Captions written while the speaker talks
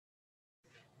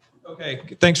Okay,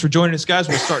 thanks for joining us, guys.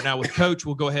 We'll start now with Coach.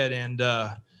 We'll go ahead and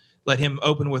let him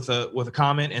open with a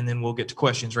comment, and then we'll get to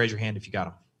questions. Raise your hand if you got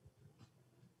them.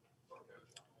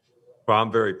 Well,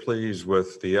 I'm very pleased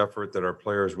with the effort that our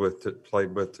players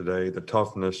played with today, the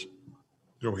toughness.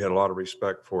 We had a lot of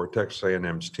respect for Texas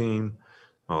A&M's team.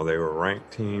 They were a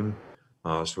ranked team,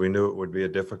 so we knew it would be a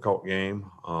difficult game,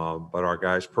 but our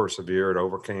guys persevered,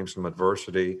 overcame some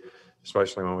adversity,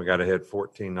 especially when we got ahead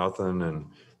 14-0, and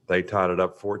they tied it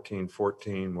up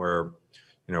 14-14, where,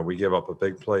 we give up a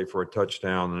big play for a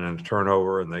touchdown and then a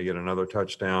turnover, and they get another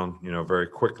touchdown, very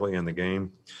quickly in the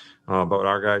game. But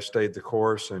our guys stayed the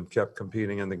course and kept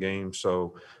competing in the game.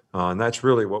 So, and that's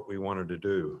really what we wanted to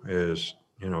do is,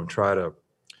 try to,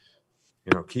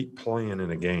 keep playing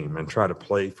in a game and try to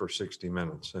play for 60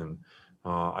 minutes. And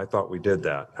I thought we did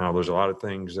that. Now, there's a lot of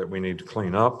things that we need to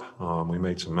clean up. We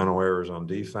made some mental errors on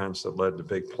defense that led to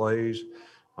big plays,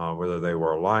 whether they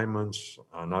were alignments,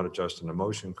 not adjusting the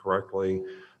motion correctly.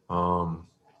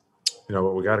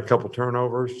 We got a couple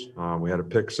turnovers. We had a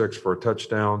pick six for a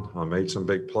touchdown, made some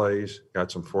big plays,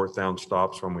 got some fourth down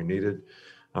stops when we needed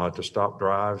to stop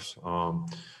drives.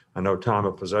 I know time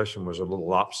of possession was a little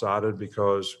lopsided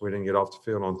because we didn't get off the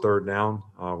field on third down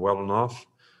well enough,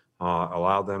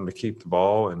 allowed them to keep the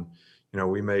ball. And,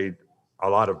 we made a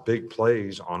lot of big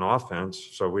plays on offense,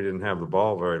 so we didn't have the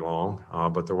ball very long.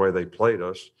 But the way they played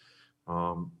us,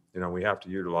 we have to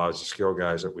utilize the skill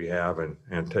guys that we have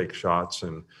and take shots.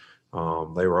 And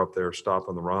they were up there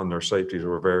stopping the run. Their safeties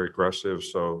were very aggressive.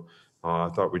 So I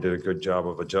thought we did a good job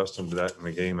of adjusting to that in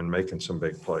the game and making some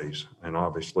big plays. And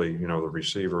obviously, the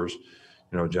receivers,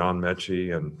 John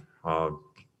Mechie and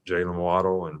Jalen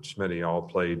Waddle and Smitty all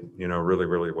played, really,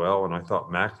 really well. And I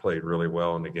thought Mac played really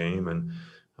well in the game and,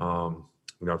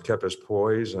 kept his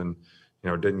poise and,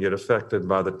 didn't get affected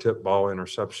by the tip ball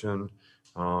interception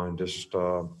and just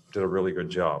did a really good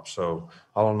job. So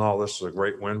all in all, this is a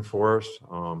great win for us.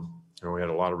 We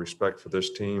had a lot of respect for this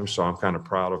team, so I'm kind of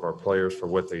proud of our players for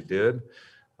what they did.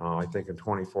 I think in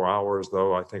 24 hours,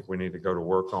 though, I think we need to go to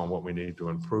work on what we need to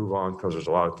improve on because there's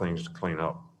a lot of things to clean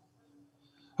up.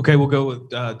 Okay, we'll go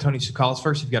with Tony Sukalis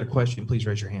first. If you've got a question, please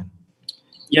raise your hand.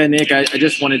 Yeah, Nick, I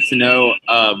just wanted to know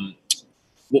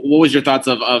what was your thoughts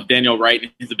of Daniel Wright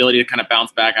and his ability to kind of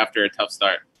bounce back after a tough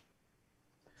start?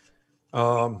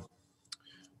 Well,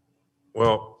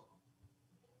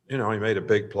 he made a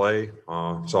big play.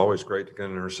 It's always great to get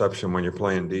an interception when you're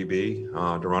playing DB.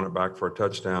 To run it back for a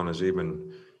touchdown is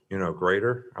even,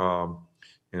 greater.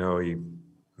 He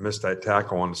missed that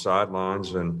tackle on the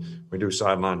sidelines, and we do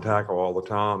sideline tackle all the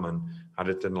time. And I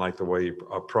just didn't like the way he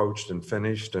approached and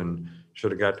finished and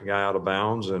should have got the guy out of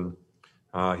bounds, and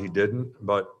he didn't.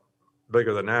 But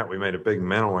bigger than that, we made a big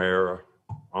mental error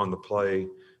on the play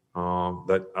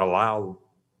that allowed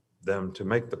them to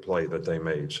make the play that they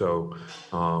made. So,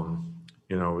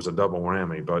 it was a double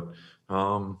whammy. But,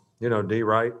 D.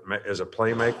 Wright is a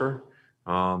playmaker,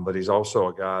 but he's also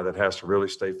a guy that has to really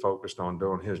stay focused on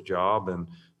doing his job, and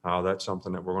that's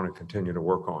something that we're going to continue to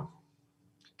work on.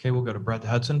 Okay, we'll go to Brett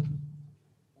Hudson.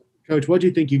 Coach, what do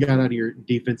you think you got out of your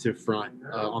defensive front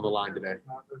on the line today?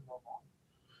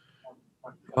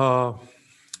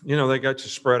 They got you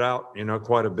spread out,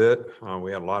 quite a bit.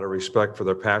 We had a lot of respect for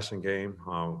their passing game,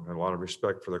 and a lot of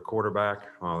respect for their quarterback.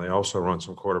 They also run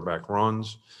some quarterback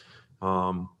runs.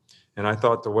 And I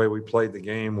thought the way we played the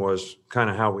game was kind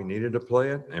of how we needed to play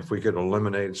it. If we could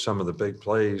eliminate some of the big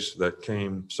plays that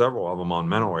came, several of them on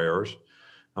mental errors,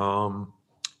 I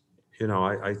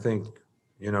think,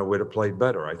 we'd have played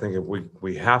better. I think if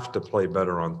we have to play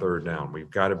better on third down.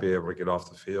 We've got to be able to get off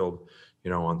the field,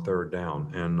 on third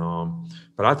down. And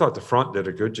but I thought the front did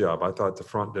a good job. I thought the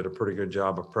front did a pretty good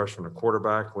job of pressuring the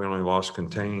quarterback. We only lost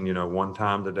contain, one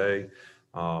time today.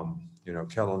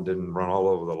 Kellen didn't run all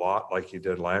over the lot like he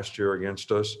did last year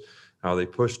against us. They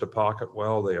pushed the pocket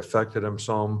well. They affected him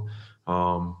some.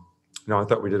 I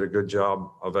thought we did a good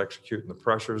job of executing the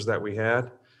pressures that we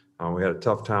had. We had a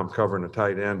tough time covering the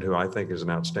tight end, who I think is an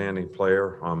outstanding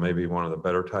player, maybe one of the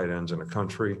better tight ends in the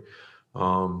country.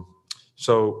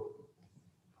 So,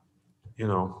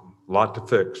 a lot to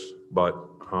fix, but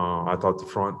I thought the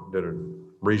front did a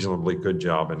reasonably good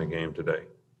job in the game today.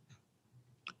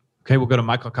 Okay, we'll go to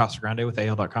Michael Casagrande with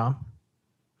AL.com.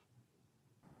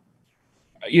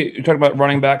 You talked about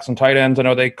running backs and tight ends. I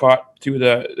know they caught two of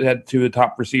the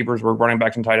top receivers were running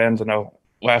backs and tight ends. I know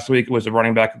last week it was a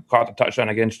running back who caught the touchdown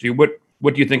against you. What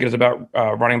do you think it is about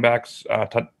running backs,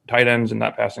 tight ends in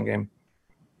that passing game?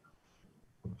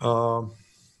 Well,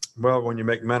 when you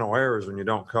make mental errors, when you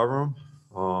don't cover them,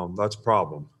 that's a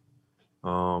problem.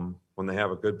 When they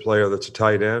have a good player that's a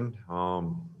tight end,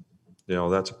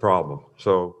 that's a problem.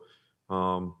 So,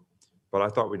 But I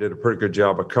thought we did a pretty good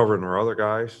job of covering our other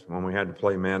guys when we had to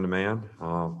play man-to-man.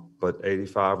 But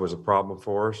 85 was a problem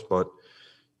for us. But,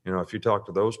 if you talk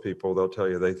to those people, they'll tell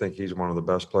you they think he's one of the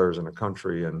best players in the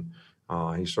country. And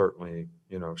he certainly,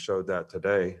 showed that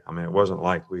today. I mean, it wasn't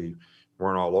like we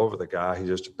weren't all over the guy. He's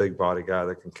just a big body guy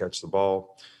that can catch the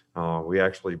ball. We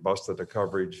actually busted the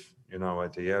coverage,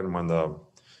 at the end when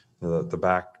the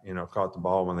back, caught the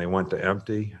ball when they went to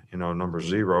empty. Number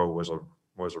 0 was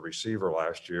a receiver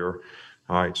last year.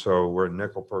 All right, so we're in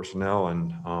nickel personnel,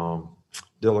 and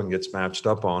Dylan gets matched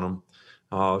up on him.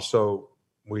 So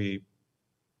we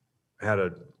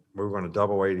were going to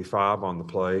double 85 on the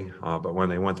play, but when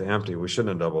they went to empty, we shouldn't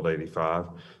have doubled 85.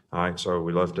 All right, so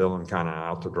we left Dylan kind of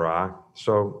out to dry.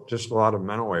 So just a lot of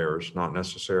mental errors, not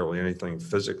necessarily anything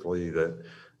physically that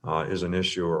is an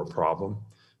issue or a problem.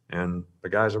 And the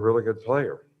guy's a really good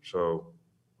player, so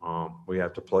we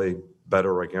have to play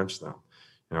better against them.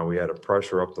 We had a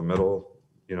pressure up the middle.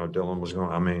 Dylan was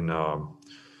going.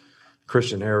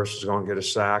 Christian Harris is going to get a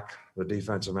sack. The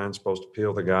defensive end's supposed to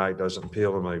peel the guy, doesn't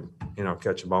peel him. They,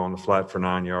 catch a ball in the flat for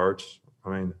 9 yards. I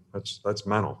mean, that's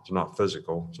mental. It's not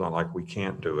physical. It's not like we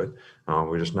can't do it.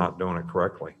 We're just not doing it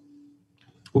correctly.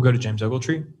 We'll go to James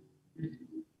Ogletree.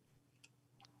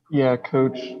 Yeah,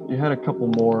 Coach, you had a couple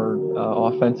more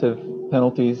offensive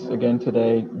penalties again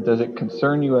today. Does it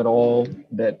concern you at all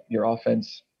that your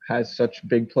offense has such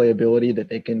big playability that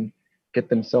they can get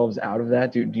themselves out of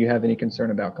that? Do you have any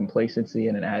concern about complacency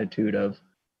and an attitude of,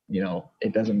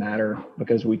 it doesn't matter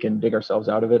because we can dig ourselves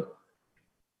out of it?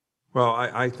 Well,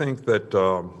 I think that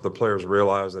the players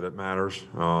realize that it matters,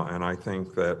 and I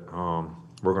think that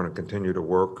we're going to continue to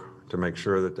work to make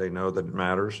sure that they know that it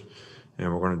matters,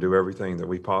 and we're going to do everything that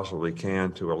we possibly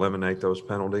can to eliminate those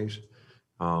penalties.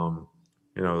 The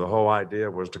whole idea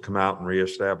was to come out and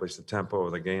reestablish the tempo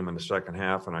of the game in the second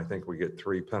half, and I think we get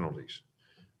 3 penalties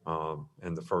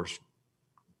in the first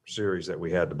series that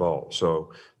we had the ball.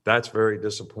 So that's very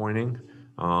disappointing.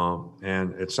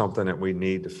 And it's something that we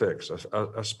need to fix,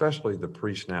 especially the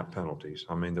pre-snap penalties.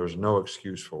 I mean, there's no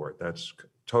excuse for it. That's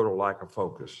total lack of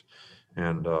focus.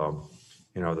 And,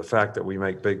 the fact that we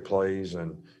make big plays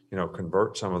and,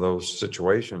 convert some of those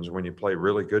situations when you play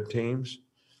really good teams,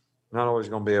 not always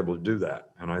going to be able to do that.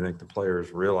 And I think the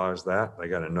players realize that. They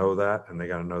got to know that, and they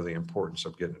got to know the importance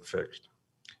of getting it fixed.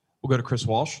 We'll go to Chris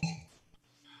Walsh.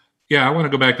 Yeah, I want to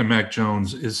go back to Mac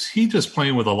Jones. Is he just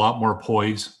playing with a lot more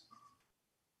poise?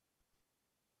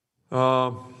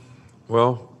 Well,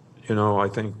 I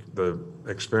think the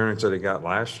experience that he got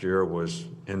last year was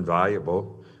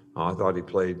invaluable. I thought he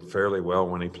played fairly well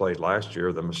when he played last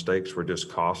year. The mistakes were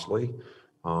just costly,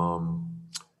 but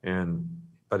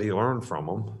he learned from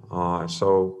them.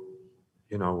 So,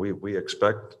 we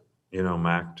expect,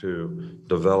 Mac to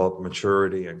develop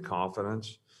maturity and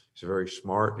confidence. He's very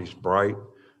smart. He's bright.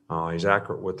 He's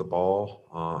accurate with the ball,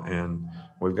 and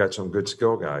we've got some good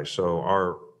skill guys. So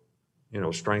our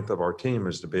strength of our team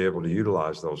is to be able to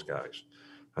utilize those guys.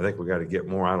 I think we got to get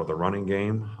more out of the running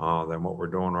game than what we're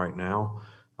doing right now.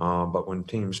 But when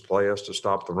teams play us to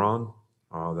stop the run,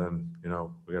 then,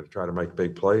 we got to try to make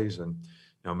big plays. And,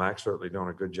 Mac's certainly doing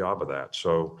a good job of that.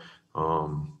 So,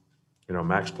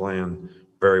 Mac's playing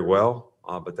very well,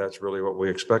 but that's really what we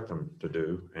expect him to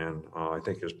do. And I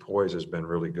think his poise has been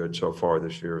really good so far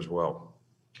this year as well.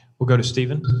 We'll go to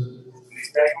Stephen.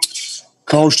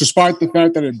 Coach, despite the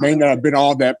fact that it may not have been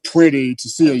all that pretty to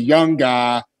see a young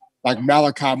guy like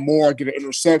Malachi Moore get an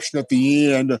interception at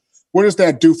the end, what does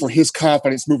that do for his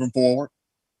confidence moving forward?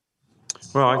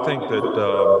 Well, I think that,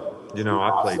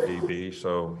 I played DB,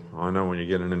 so I know when you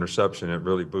get an interception, it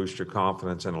really boosts your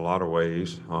confidence in a lot of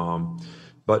ways.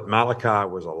 But Malachi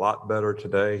was a lot better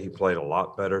today. He played a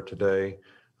lot better today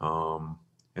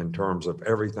in terms of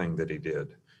everything that he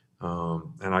did.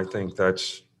 And I think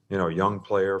that's, a young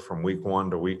player from week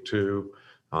 1 to week 2,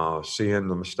 seeing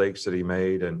the mistakes that he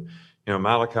made. And,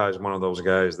 Malachi is one of those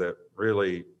guys that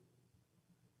really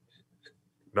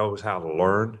knows how to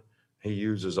learn. He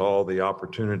uses all the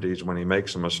opportunities when he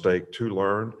makes a mistake to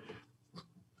learn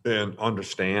and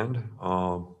understand.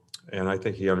 And I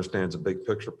think he understands the big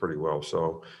picture pretty well.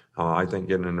 So I think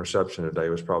getting an interception today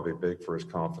was probably big for his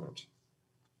confidence.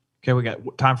 Okay, we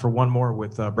got time for one more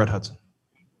with Brett Hudson.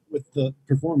 With the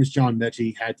performance John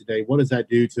Mechie had today, what does that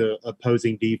do to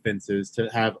opposing defenses to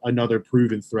have another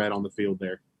proven threat on the field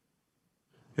there?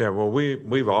 Yeah, well,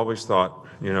 we've always thought,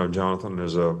 Jonathan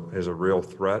is a real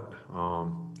threat.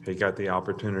 He got the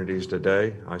opportunities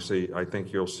today. I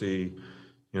think you'll see,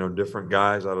 different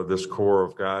guys out of this core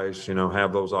of guys,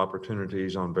 have those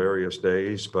opportunities on various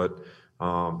days. But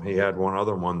he had one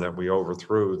other one that we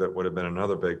overthrew that would have been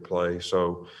another big play.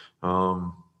 So,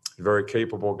 a very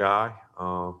capable guy.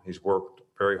 He's worked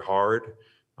very hard.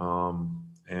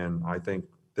 And I think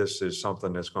this is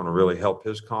something that's going to really help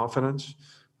his confidence,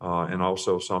 and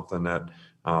also something that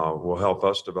will help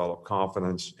us develop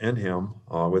confidence in him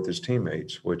with his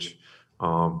teammates, which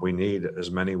we need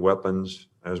as many weapons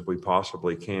as we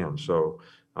possibly can. So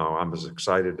I'm as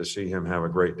excited to see him have a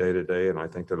great day today, and I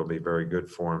think that'll be very good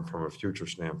for him from a future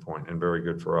standpoint and very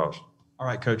good for us. All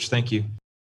right, Coach, thank you.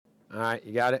 All right,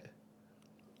 you got it?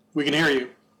 We can hear you.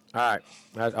 All right,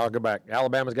 I'll go back.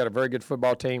 Alabama's got a very good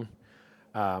football team.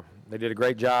 They did a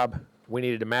great job. We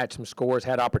needed to match some scores,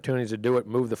 had opportunities to do it,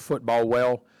 move the football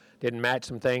well, didn't match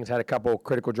some things, had a couple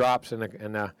critical drops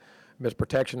and missed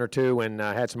protection or two, and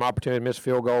had some opportunity to miss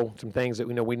field goal, some things that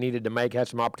we needed to make, had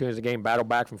some opportunities to game battle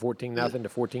back from 14-0 to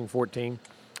 14-14,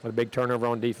 with a big turnover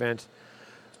on defense.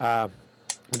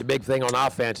 The big thing on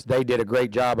offense, they did a great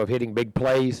job of hitting big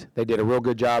plays. They did a real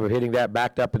good job of hitting that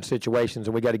backed up in situations,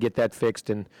 and we got to get that fixed,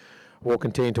 and we'll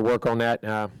continue to work on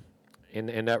that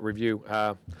in that review.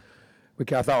 I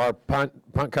thought our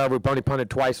punt cover, we only punted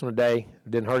twice on the day.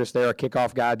 It didn't hurt us there. Our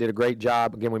kickoff guy did a great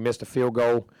job. Again, we missed a field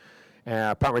goal.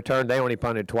 Punt return, they only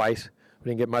punted twice. We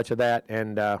didn't get much of that,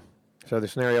 and so the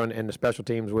scenario and the special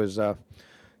teams was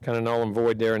kind of null and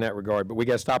void there in that regard. But we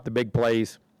got to stop the big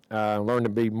plays. Learn to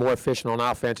be more efficient on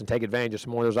offense and take advantage of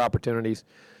some more of those opportunities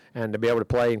and to be able to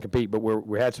play and compete. But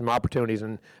we had some opportunities,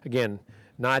 and again,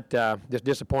 not just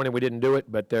disappointed we didn't do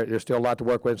it, but there's still a lot to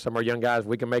work with. Some of our young guys,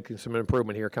 we can make some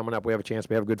improvement here coming up. We have a chance.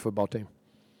 We have a good football team.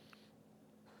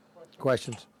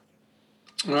 Questions?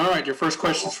 All right, your first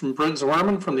question is from Brent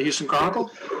Zwerman from the Houston Chronicle.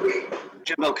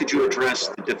 Jimbo, could you address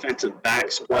the defensive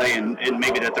backs play and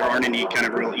maybe that there aren't any kind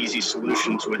of real easy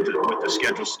solutions with the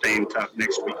schedule staying tough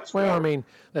next week? Well, I mean,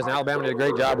 listen, Alabama did a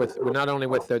great job with not only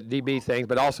with the DB things,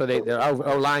 but also their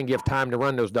O-line give time to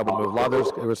run those double moves. A lot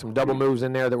of there was some double moves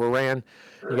in there that were ran.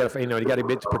 You got to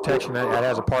get protection that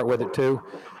has a part with it too.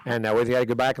 And we got to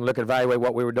go back and evaluate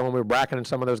what we were doing. We were bracketing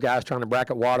some of those guys, trying to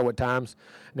bracket Waddle at times.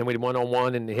 And then we did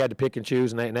one-on-one, and he had to pick and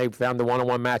choose, and they found the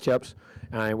one-on-one matchups.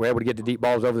 And we're able to get the deep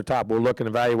balls over the top. We'll look and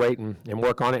evaluate and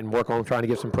work on it and work on trying to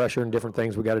get some pressure and different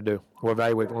things we got to do. We'll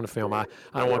evaluate on the film. I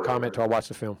don't want to comment until I watch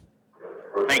the film.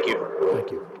 Thank you.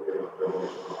 Thank you.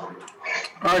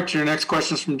 All right, your next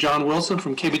question is from John Wilson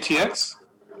from KBTX.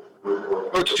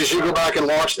 Coach, as you go back and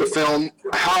watch the film,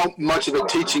 how much of a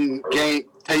teaching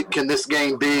tape can this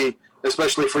game be,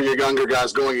 especially for your younger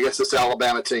guys going against this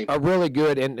Alabama team? Really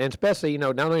good, and especially,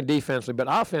 not only defensively, but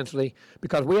offensively,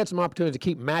 because we had some opportunities to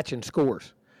keep matching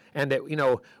scores. And that,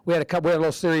 we had a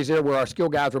little series there where our skill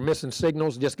guys were missing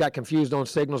signals, just got confused on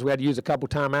signals. We had to use a couple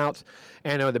timeouts.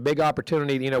 And the big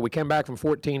opportunity, we came back from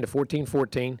 14 to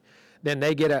 14-14. Then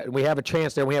we have a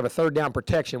chance there. We have a third down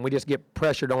protection. We just get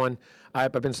pressured on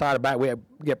up inside the back. We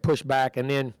get pushed back, and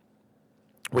then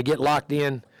we get locked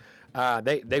in.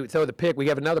 They throw the pick. We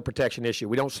have another protection issue.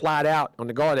 We don't slide out on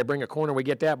the guard. They bring a corner. We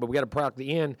get that, but we got to proc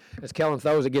the end. As Kellen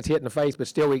throws, it gets hit in the face. But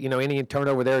still, any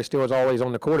turnover there still is always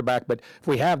on the quarterback. But if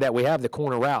we have that, we have the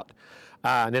corner route.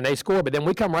 And then they score, but then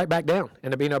we come right back down.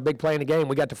 And a big play in the game.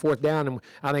 We got to fourth down, and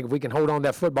I think if we can hold on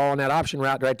that football on that option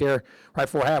route right there, right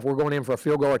before half, we're going in for a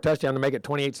field goal or touchdown to make it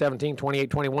 28-17,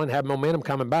 28-21, have momentum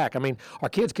coming back. I mean, our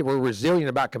kids were resilient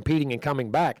about competing and coming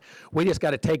back. We just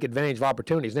got to take advantage of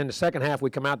opportunities. Then the second half,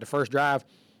 we come out the first drive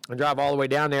and drive all the way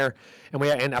down there.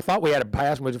 And I thought we had a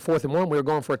pass. It was a 4th and 1. We were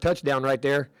going for a touchdown right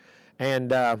there. And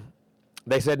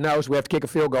they said no, so we have to kick a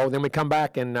field goal. Then we come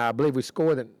back, and I believe we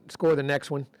score the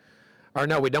next one. Or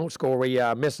no, we don't score. We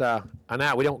miss an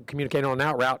out. We don't communicate on an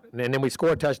out route, and then we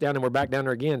score a touchdown, and we're back down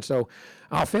there again. So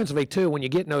offensively, too, when you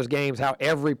get in those games, how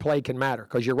every play can matter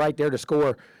because you're right there to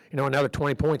score, another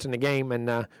 20 points in the game, and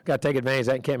got to take advantage of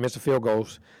that and can't miss the field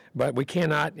goals. But we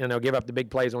cannot, give up the big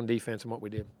plays on defense and what we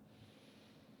did.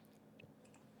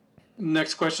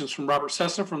 Next question is from Robert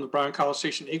Cessna from the Bryan College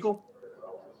Station Eagle.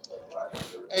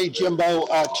 Hey, Jimbo,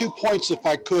 2 points if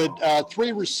I could.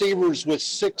 3 receivers with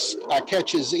 6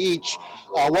 catches each.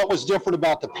 What was different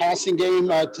about the passing game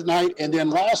tonight? And then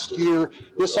last year,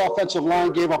 this offensive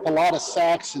line gave up a lot of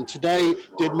sacks, and today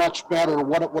did much better.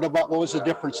 What was the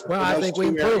difference? Well, I think we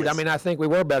improved. Areas? I think we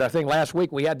were better. I think last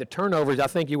week we had the turnovers. I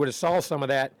think you would have saw some of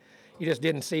that. You just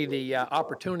didn't see the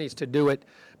opportunities to do it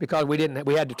because we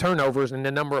had the turnovers and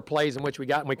the number of plays in which we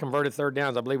got, and we converted third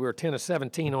downs. I believe we were 10 of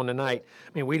 17 on the night.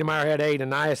 I mean, Wiedemeyer had 8,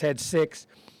 Anias had 6,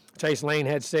 Chase Lane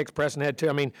had 6, Preston had 2.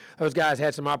 I mean, those guys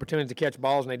had some opportunities to catch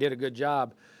balls, and they did a good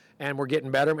job. And we're getting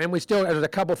better. And there's a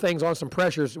couple things on some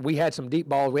pressures. We had some deep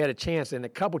balls. We had a chance, and a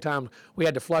couple times we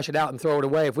had to flush it out and throw it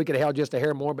away. If we could have held just a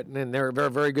hair more, but then they're a very,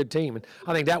 very good team. And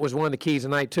I think that was one of the keys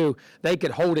tonight, too. They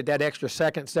could hold it that extra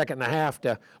second and a half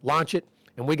to launch it,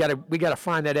 And we got to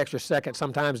find that extra second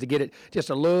sometimes to get it just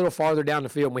a little farther down the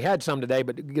field. And we had some today,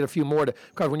 but to get a few more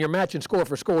because when you're matching score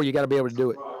for score, you got to be able to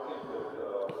do it.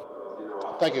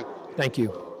 Thank you. Thank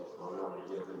you.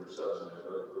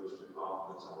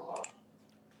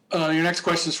 Your next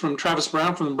question is from Travis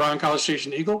Brown from the Bryan College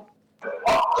Station Eagle.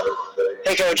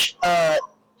 Hey, Coach.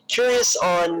 Curious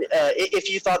on if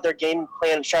you thought their game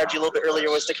plan and strategy a little bit earlier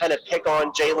was to kind of pick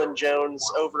on Jalen Jones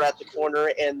over at the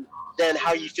corner, and then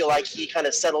how you feel like he kind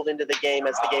of settled into the game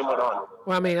as the game went on.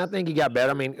 Well, I mean, I think he got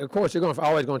better. I mean, of course, they're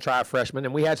always going to try a freshman,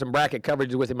 and we had some bracket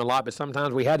coverages with him a lot, but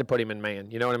sometimes we had to put him in man.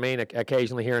 You know what I mean?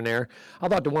 Occasionally here and there. I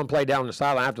thought the one play down the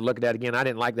sideline, I have to look at that again. I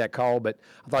didn't like that call, but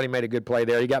I thought he made a good play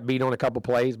there. He got beat on a couple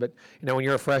plays, but, you know, when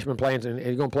you're a freshman playing and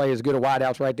you're going to play as good a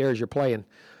wideouts right there as you're playing,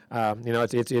 you know,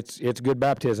 it's good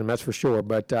baptism, that's for sure.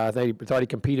 But I thought he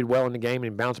competed well in the game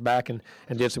and bounced back and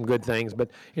did some good things. But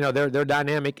you know, they're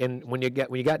dynamic, and when you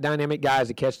got dynamic guys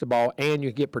that catch the ball and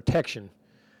you get protection,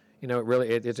 you know,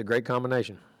 it's a great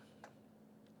combination.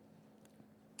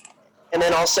 And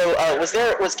then also,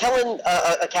 was Kellen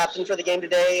a captain for the game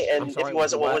today? And if he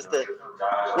wasn't,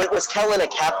 was Kellen a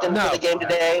captain for the game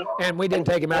today? And we didn't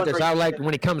take him out there, so I like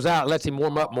when he comes out, it lets him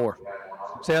warm up more.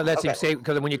 So that lets him see,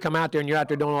 because when you come out there and you're out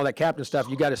there doing all that captain stuff,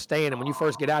 you got to stay in. And when you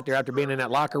first get out there after being in that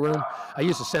locker room, I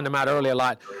used to send them out early a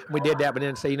lot. We did that, but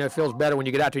then say, you know, it feels better when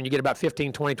you get out there and you get about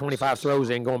 15, 20, 25 throws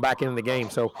in going back into the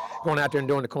game. So going out there and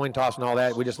doing the coin toss and all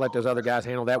that, we just let those other guys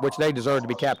handle that, which they deserve to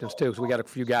be captains too. So we got a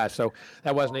few guys. So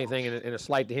that wasn't anything in a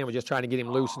slight to him. We're just trying to get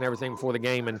him loose and everything before the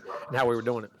game and how we were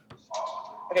doing it.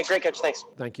 Okay, great, Coach. Thanks.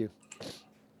 Thank you.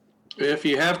 If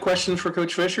you have questions for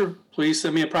Coach Fisher, please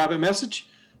send me a private message.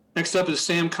 Next up is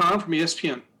Sam Kahn from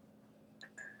ESPN.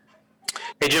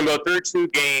 Hey, Jimbo, through 2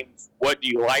 games, what do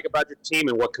you like about your team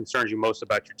and what concerns you most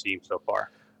about your team so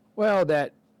far? Well,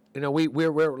 that, you know,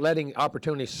 we're letting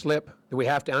opportunities slip. We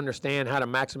have to understand how to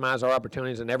maximize our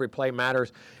opportunities, and every play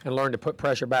matters, and learn to put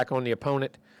pressure back on the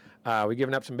opponent. We've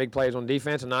given up some big plays on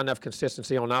defense and not enough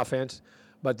consistency on offense.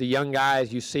 But the young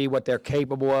guys, you see what they're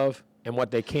capable of and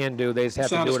what they can do. They just have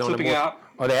to do it on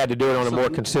they had to do it on a more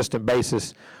consistent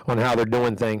basis on how they're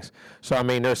doing things. So, I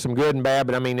mean, there's some good and bad,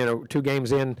 but I mean, you know, 2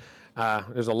 games in,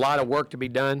 there's a lot of work to be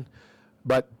done,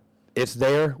 but it's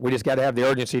there. We just got to have the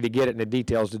urgency to get it and the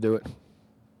details to do it.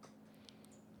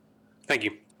 Thank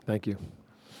you. Thank you.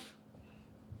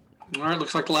 All right,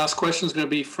 looks like the last question is going to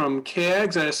be from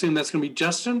Cags. I assume that's going to be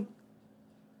Justin.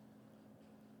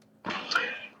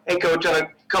 Hey, Coach, on a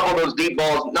couple of those deep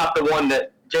balls, not the one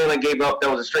that Jalen gave up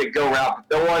that was a straight go route,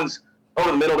 but the ones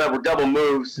over the middle that were double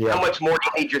moves. Yeah. How much more do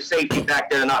you need your safety back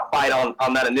there to not fight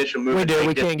on that initial move? We do.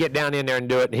 We can't get down in there and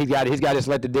do it. He's got to just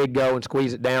let the dig go and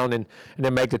squeeze it down and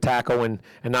then make the tackle and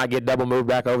not get double moved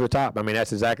back over the top. I mean,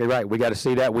 that's exactly right. We got to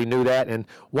see that. We knew that. And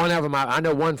one of them, I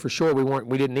know one for sure,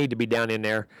 we didn't need to be down in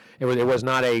there. It was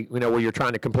not a, you know, where you're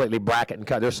trying to completely bracket and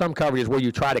cut. There's some coverages where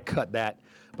you try to cut that.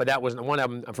 But that wasn't one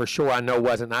of them for sure. I know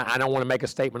wasn't. I don't want to make a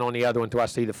statement on the other one until I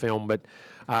see the film. But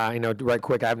you know, right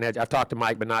quick, I've talked to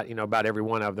Mike, but not, you know, about every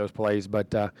one of those plays.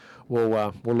 But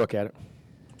we'll look at it.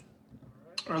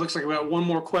 All right, looks like about one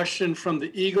more question from the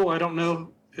Eagle. I don't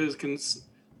know,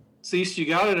 Cease, you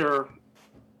got it or?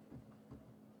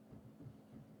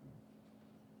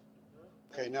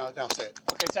 Okay, now say it.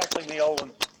 Okay, it's actually the old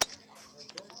one.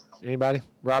 Anybody?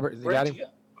 Robert, you got him?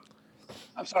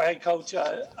 I'm sorry, hey, Coach.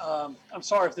 I'm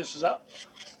sorry if this was up.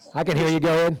 I can hear you. Go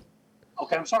ahead.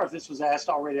 Okay, I'm sorry if this was asked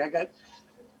already. I got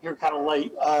here kind of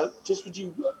late. Just would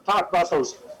you talk about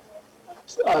those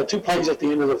 2 plays at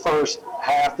the end of the first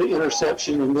half, the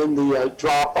interception and then the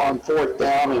drop on 4th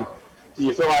down, and do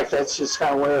you feel like that's just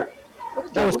kind of where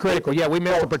that was critical? Yeah, we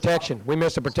missed the protection.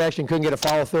 Couldn't get a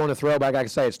follow through on the throw back. Like I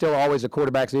say, it's still always a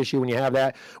quarterback's issue when you have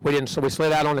that. So we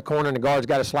slid out on the corner, and the guard's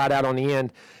got to slide out on the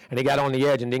end, and he got on the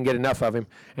edge and didn't get enough of him,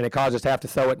 and it caused us to have to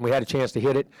throw it, and we had a chance to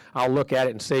hit it. I'll look at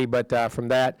it and see, but from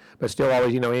that, but still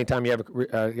always, you know, anytime you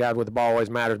have guys with the ball always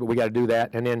matters, but we got to do that.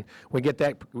 And then we get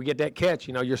that catch,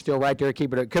 you know, you're still right there,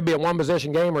 keep it. It could be a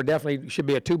 1-possession game, or definitely should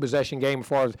be a 2-possession game as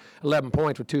far as 11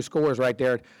 points with 2 scores right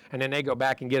there, and then they go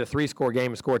back and get a 3-score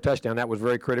game and score a touchdown. That was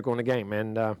very critical in the game,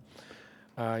 and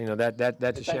you know,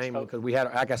 that's a shame because we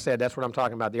had, like I said, that's what I'm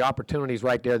talking about, the opportunities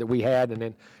right there that we had, and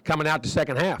then coming out the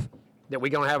second half, that we're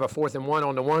going to have a 4th and 1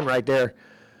 on the 1 right there,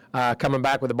 coming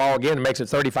back with the ball again, it makes it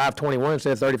 35-21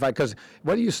 instead of 35. Because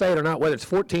whether you say it or not, whether it's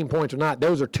 14 points or not,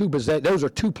 those are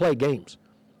 2-play games.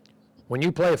 When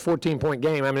you play a 14-point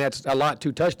game, I mean, that's a lot,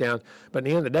 2 touchdowns, but at the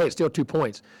end of the day, it's still 2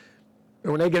 points.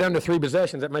 And when they get under 3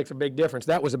 possessions, that makes a big difference.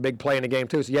 That was a big play in the game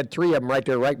too. So you had 3 of them right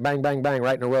there, right, bang, bang, bang,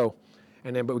 right in a row.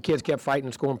 And then, but the kids kept fighting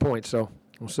and scoring points. So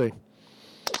we'll see.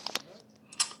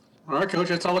 All right, Coach,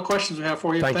 that's all the questions we have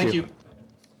for you. Thank you.